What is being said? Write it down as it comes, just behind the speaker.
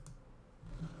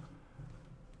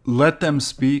Let them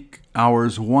speak,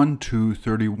 hours 1 to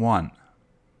 31.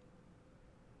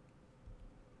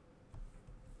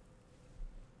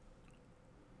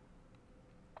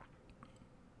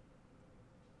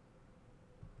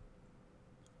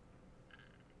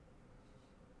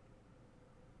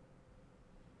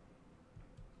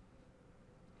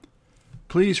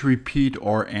 Please repeat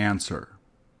or answer.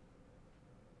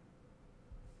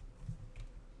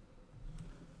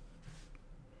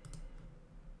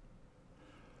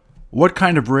 What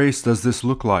kind of race does this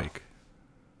look like?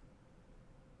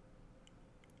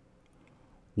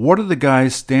 What are the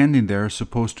guys standing there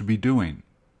supposed to be doing?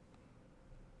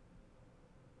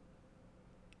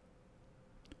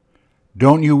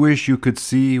 Don't you wish you could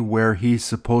see where he's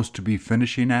supposed to be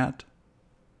finishing at?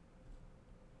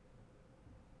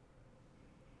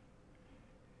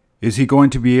 Is he going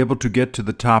to be able to get to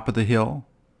the top of the hill?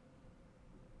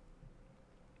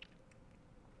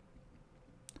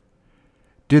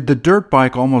 Did the dirt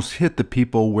bike almost hit the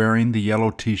people wearing the yellow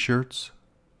t-shirts?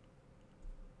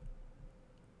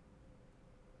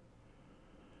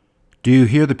 Do you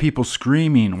hear the people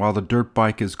screaming while the dirt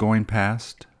bike is going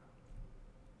past?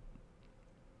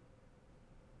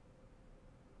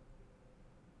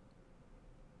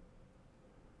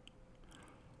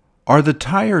 Are the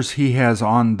tires he has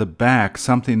on the back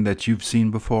something that you've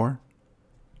seen before?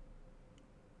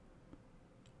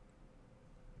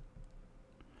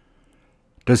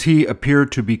 Does he appear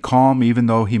to be calm even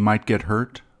though he might get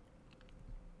hurt?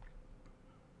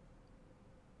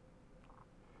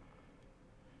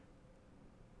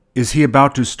 Is he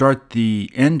about to start the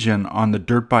engine on the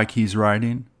dirt bike he's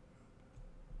riding?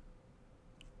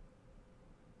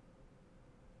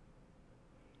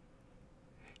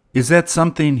 Is that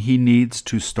something he needs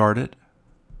to start it?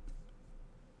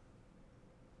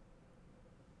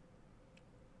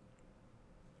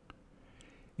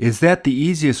 Is that the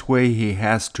easiest way he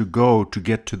has to go to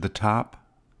get to the top?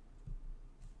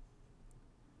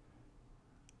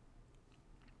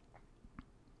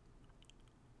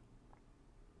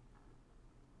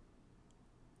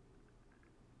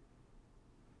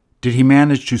 Did he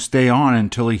manage to stay on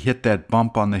until he hit that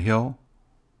bump on the hill?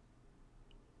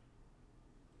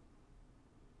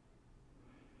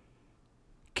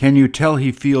 Can you tell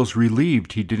he feels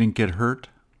relieved he didn't get hurt?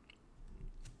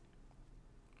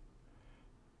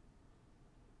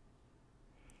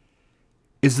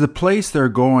 Is the place they're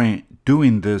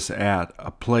doing this at a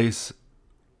place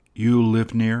you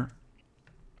live near?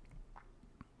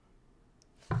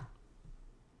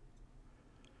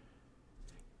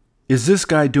 Is this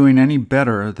guy doing any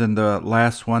better than the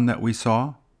last one that we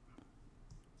saw?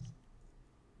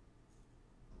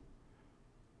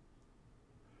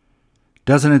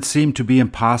 Doesn't it seem to be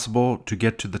impossible to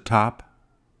get to the top?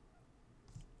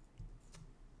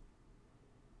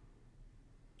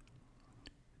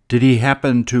 Did he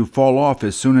happen to fall off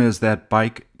as soon as that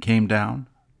bike came down?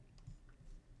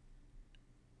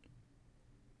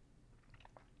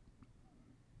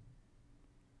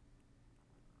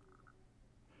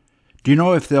 Do you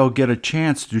know if they'll get a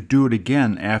chance to do it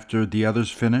again after the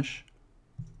others finish?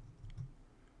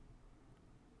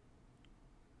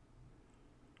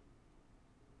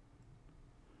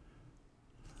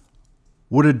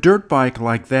 Would a dirt bike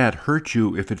like that hurt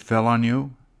you if it fell on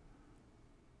you?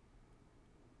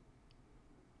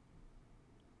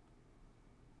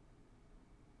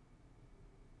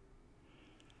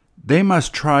 They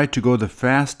must try to go the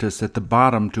fastest at the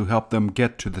bottom to help them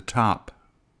get to the top.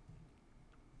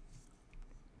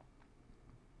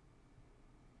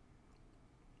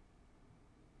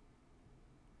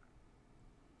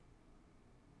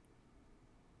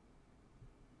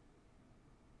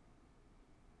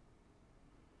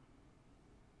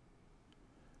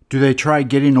 Do they try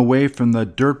getting away from the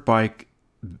dirt bike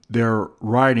they're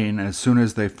riding as soon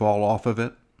as they fall off of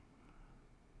it?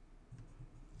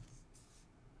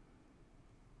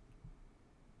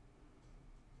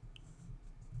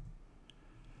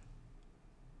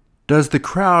 Does the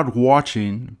crowd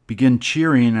watching begin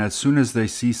cheering as soon as they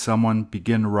see someone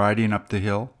begin riding up the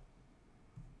hill?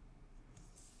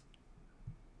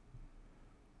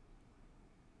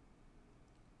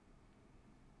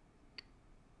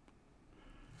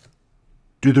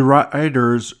 Do the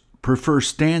riders prefer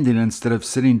standing instead of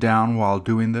sitting down while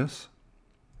doing this?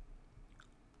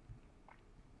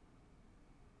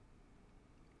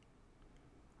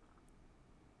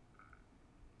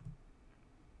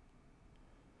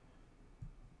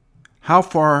 How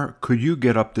far could you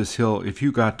get up this hill if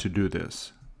you got to do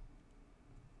this?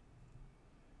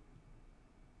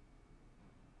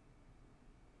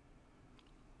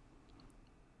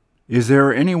 Is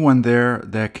there anyone there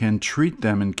that can treat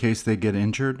them in case they get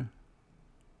injured?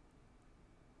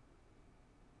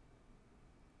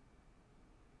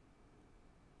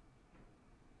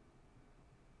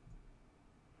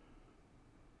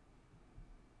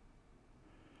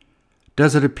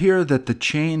 Does it appear that the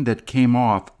chain that came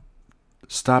off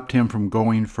stopped him from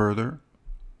going further?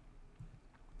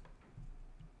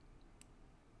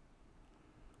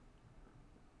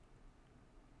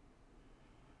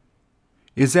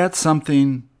 Is that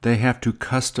something they have to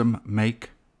custom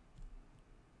make?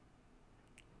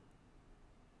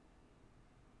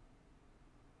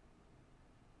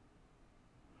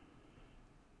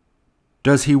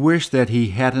 Does he wish that he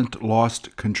hadn't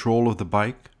lost control of the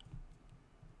bike?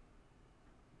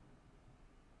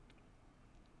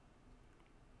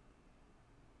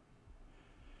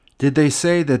 Did they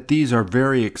say that these are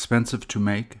very expensive to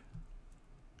make?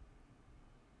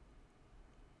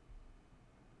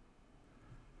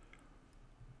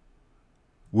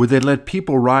 Would they let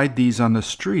people ride these on the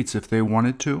streets if they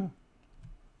wanted to?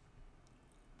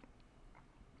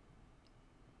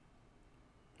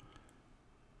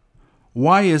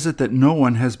 Why is it that no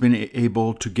one has been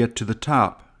able to get to the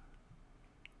top?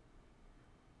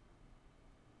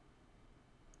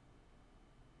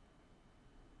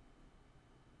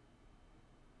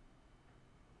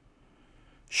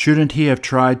 Shouldn't he have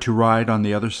tried to ride on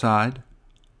the other side?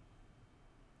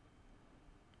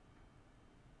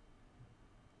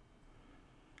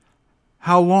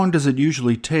 How long does it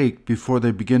usually take before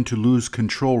they begin to lose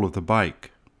control of the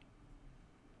bike?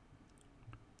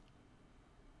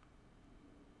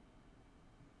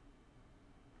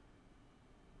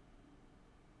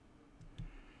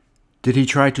 Did he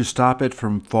try to stop it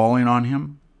from falling on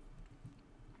him?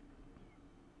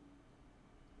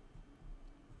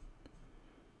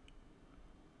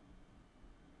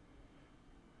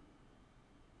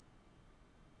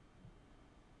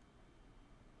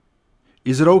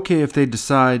 Is it okay if they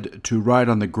decide to ride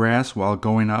on the grass while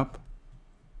going up?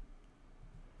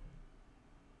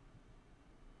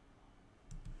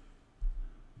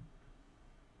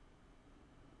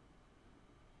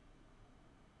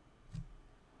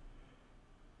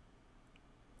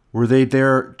 Were they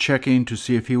there checking to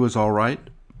see if he was all right?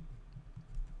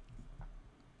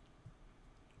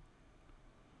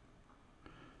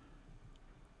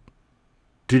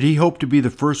 Did he hope to be the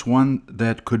first one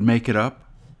that could make it up?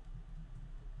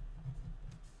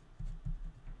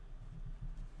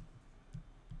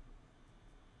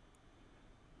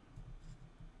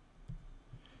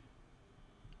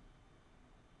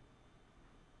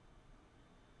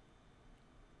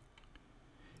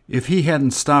 If he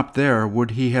hadn't stopped there,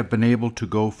 would he have been able to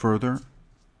go further?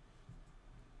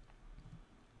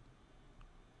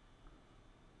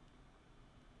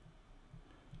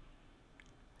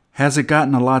 Has it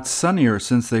gotten a lot sunnier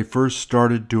since they first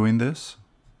started doing this?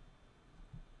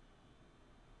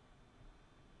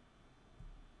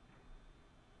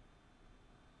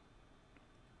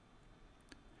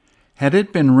 Had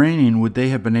it been raining, would they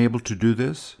have been able to do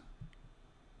this?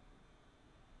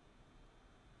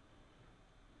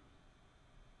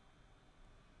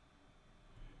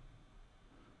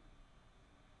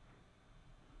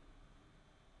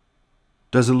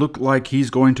 Does it look like he's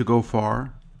going to go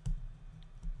far?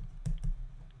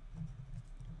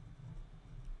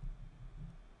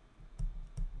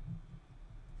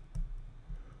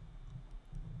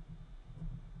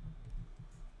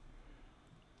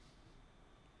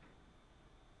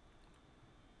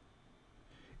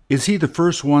 Is he the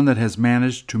first one that has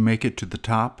managed to make it to the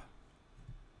top?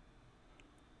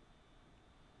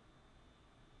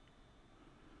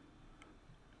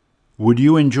 Would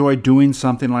you enjoy doing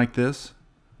something like this?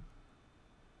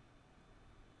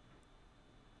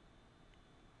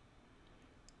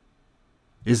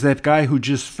 Is that guy who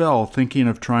just fell thinking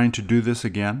of trying to do this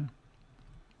again?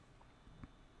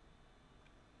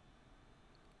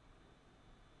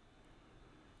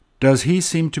 Does he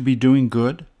seem to be doing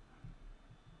good?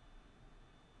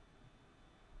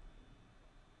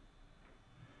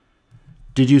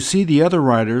 Did you see the other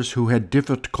riders who had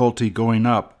difficulty going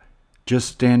up just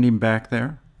standing back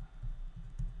there?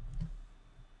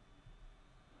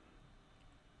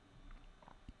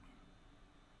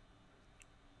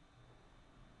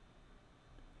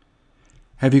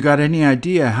 Have you got any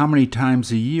idea how many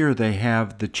times a year they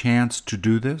have the chance to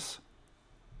do this?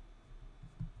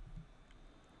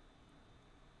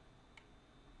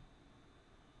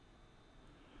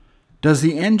 Does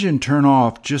the engine turn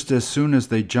off just as soon as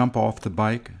they jump off the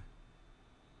bike?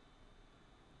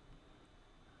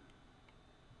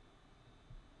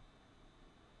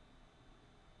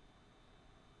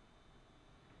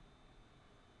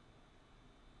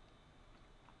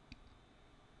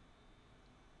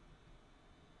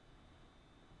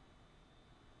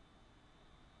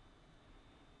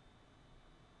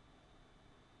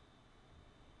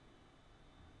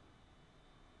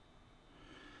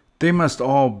 They must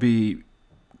all be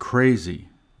crazy.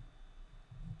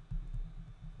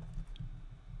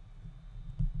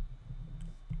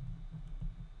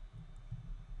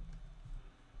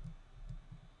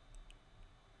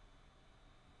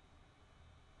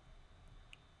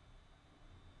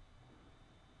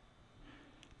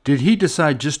 Did he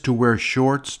decide just to wear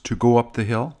shorts to go up the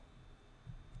hill?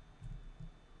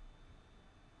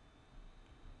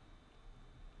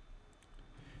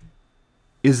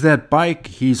 Is that bike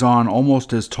he's on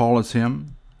almost as tall as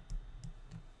him?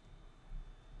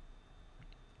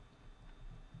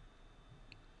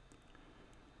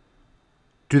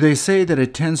 Do they say that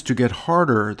it tends to get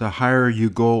harder the higher you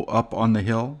go up on the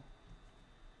hill?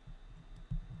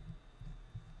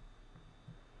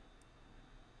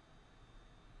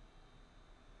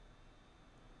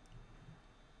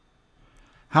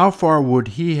 How far would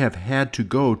he have had to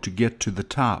go to get to the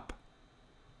top?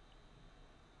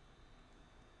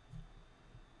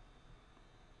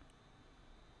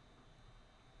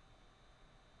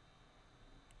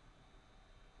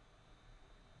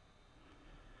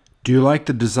 Do you like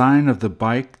the design of the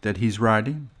bike that he's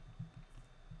riding?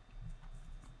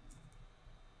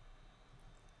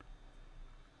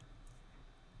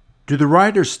 Do the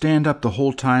riders stand up the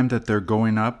whole time that they're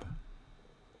going up?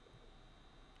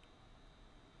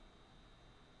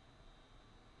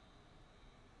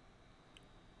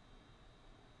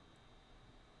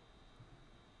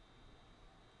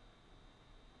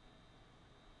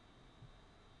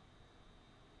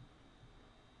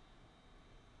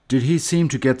 Did he seem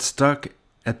to get stuck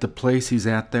at the place he's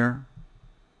at there?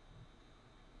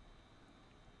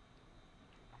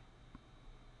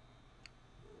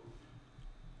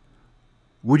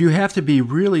 Would you have to be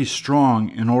really strong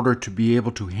in order to be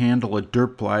able to handle a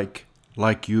dirt bike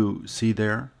like you see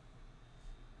there?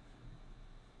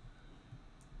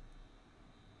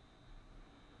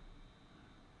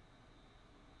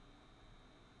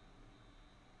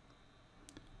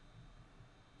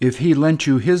 If he lent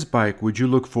you his bike, would you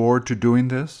look forward to doing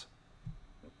this?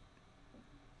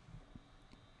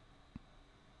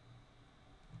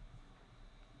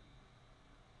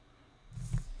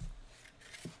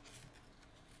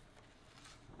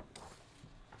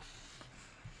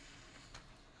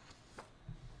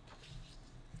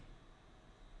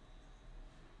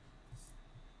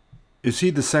 Is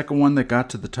he the second one that got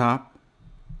to the top?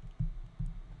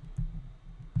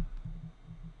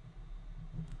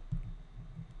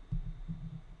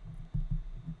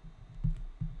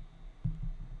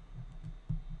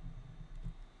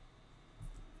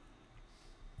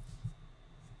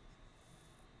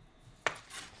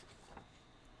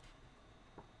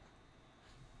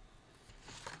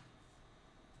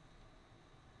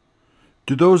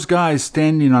 Do those guys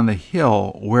standing on the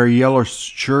hill wear yellow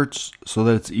shirts so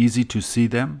that it's easy to see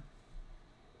them?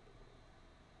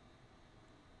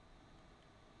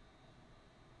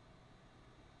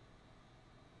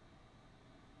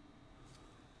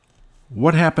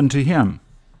 What happened to him?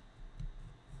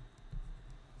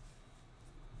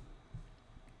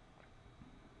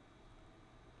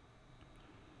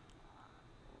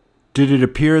 Did it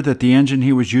appear that the engine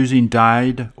he was using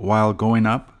died while going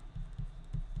up?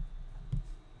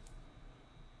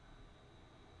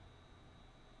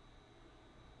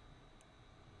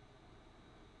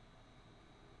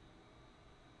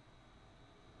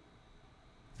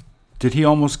 Did he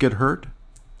almost get hurt?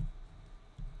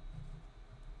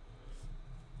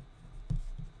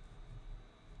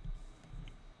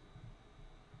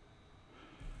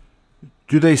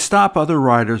 Do they stop other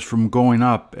riders from going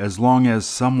up as long as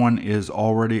someone is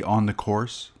already on the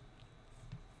course?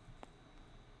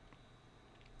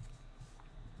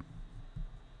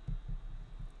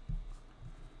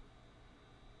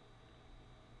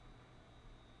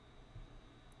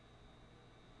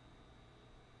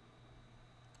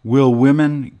 Will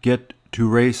women get to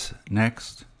race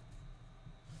next?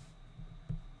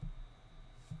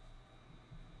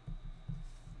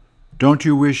 Don't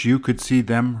you wish you could see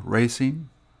them racing?